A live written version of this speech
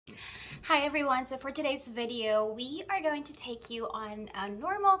Hi everyone, so for today's video we are going to take you on a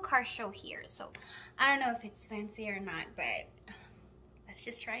normal car show here. So I don't know if it's fancy or not, but let's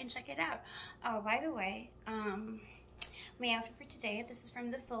just try and check it out. Oh, by the way, my outfit for today, this is from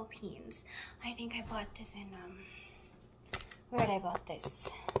the Philippines. I think I bought this in where did I bought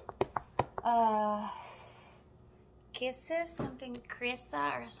this? Kisses, something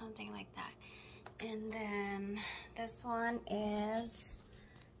Krisa or something like that. And then this one is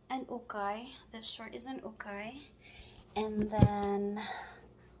an ukay. This short is an ukay. And then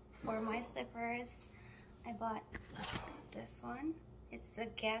for my slippers, I bought this one. It's a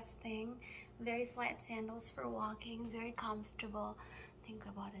Guess thing. Very flat sandals for walking, very comfortable. I think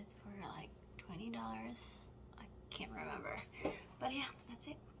I bought it for like $20. I can't remember. But yeah, that's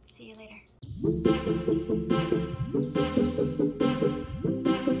it. See you later.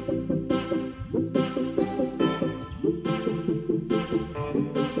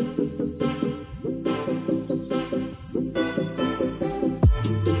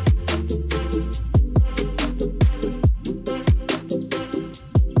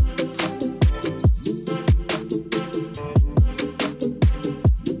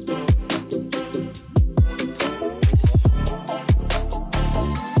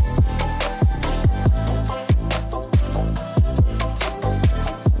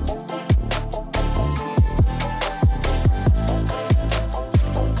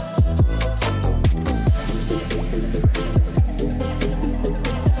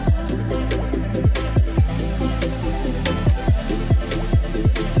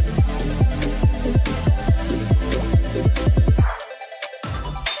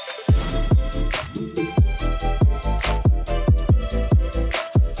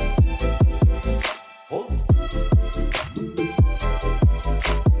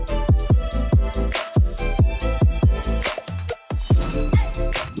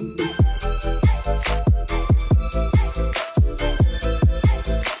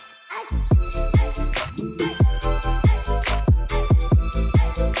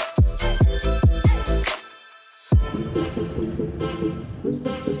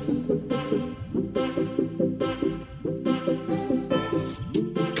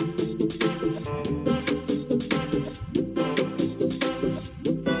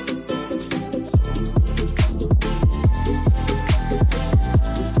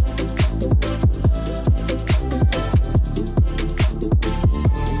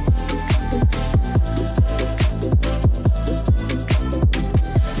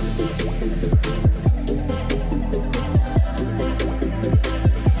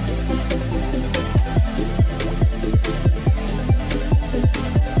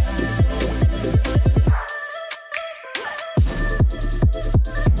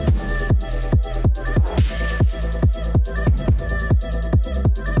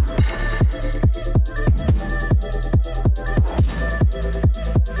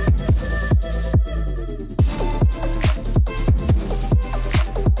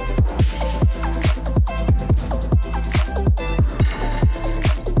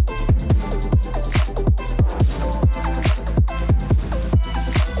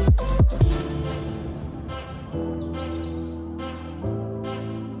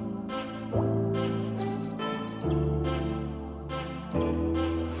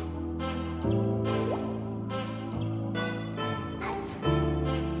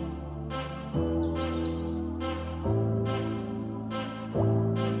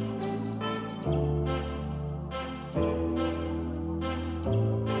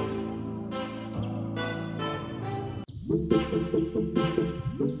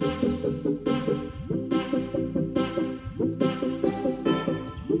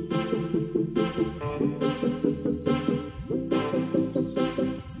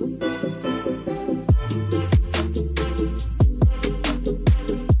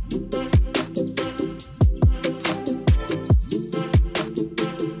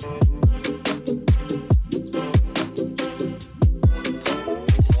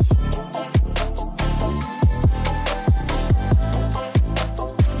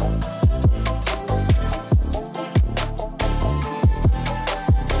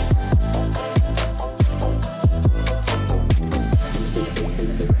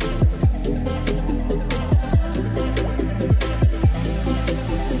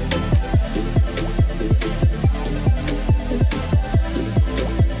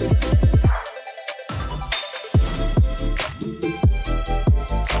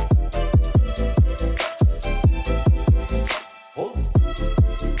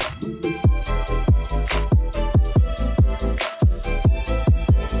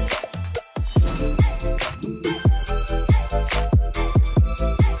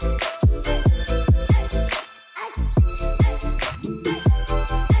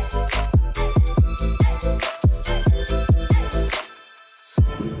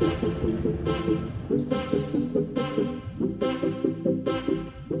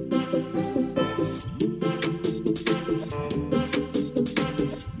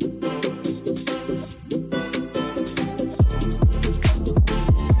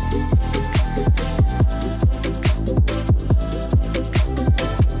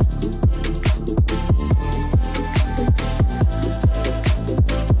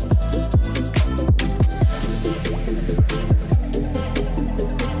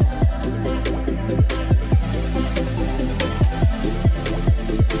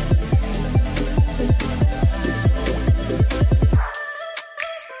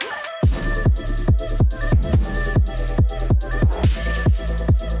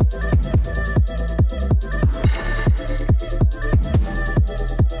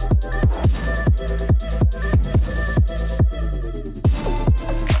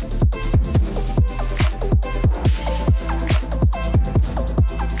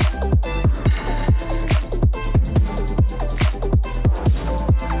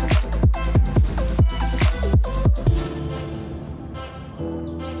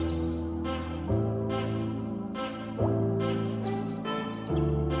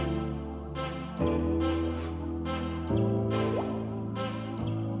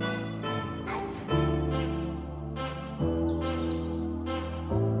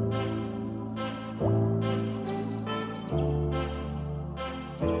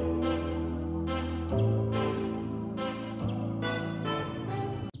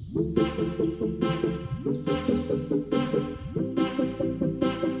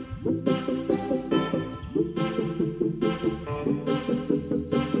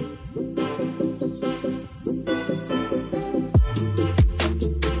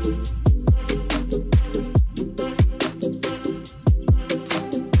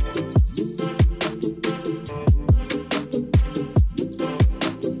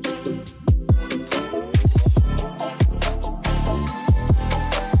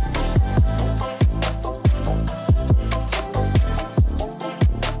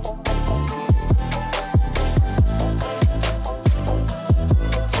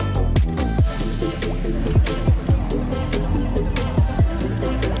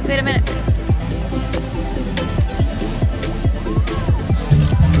 Wait a minute.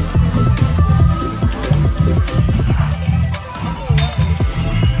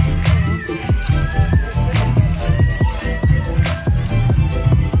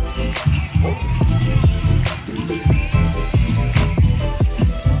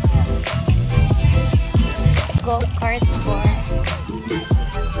 Go-kart store.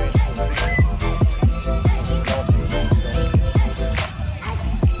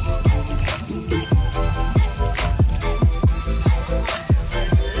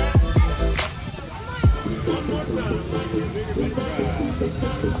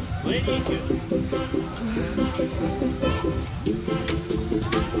 Lady,